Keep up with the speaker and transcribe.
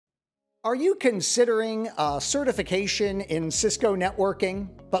Are you considering a certification in Cisco networking?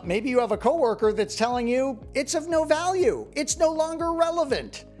 But maybe you have a coworker that's telling you it's of no value, it's no longer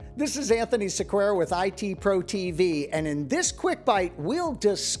relevant. This is Anthony Sequeira with ITProTV, and in this quick bite, we'll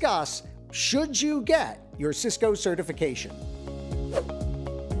discuss, should you get your Cisco certification?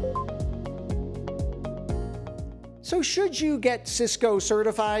 So should you get Cisco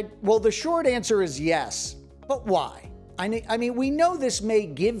certified? Well, the short answer is yes, but why? I mean, we know this may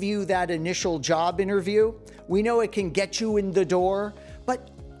give you that initial job interview. We know it can get you in the door, but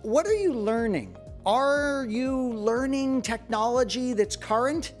what are you learning? Are you learning technology that's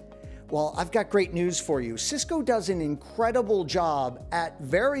current? Well, I've got great news for you. Cisco does an incredible job at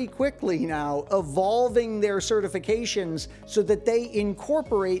very quickly now evolving their certifications so that they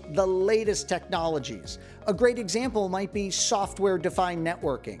incorporate the latest technologies. A great example might be software-defined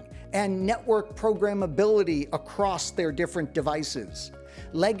networking and network programmability across their different devices.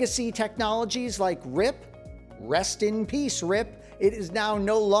 Legacy technologies like RIP, rest in peace, RIP, it is now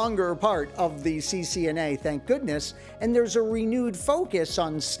no longer part of the CCNA, thank goodness, and there's a renewed focus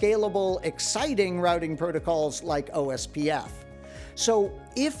on scalable, exciting routing protocols like OSPF. So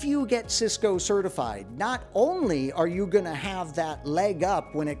if you get Cisco certified, not only are you going to have that leg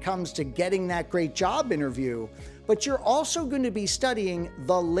up when it comes to getting that great job interview, but you're also going to be studying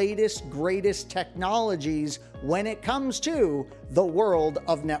the latest, greatest technologies when it comes to the world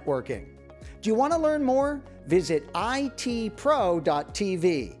of networking. Do you want to learn more? Visit ITPro.tv.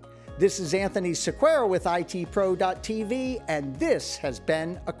 This is Anthony Sequeira with ITPro.tv, and this has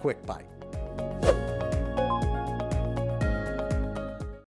been a Quick Bite.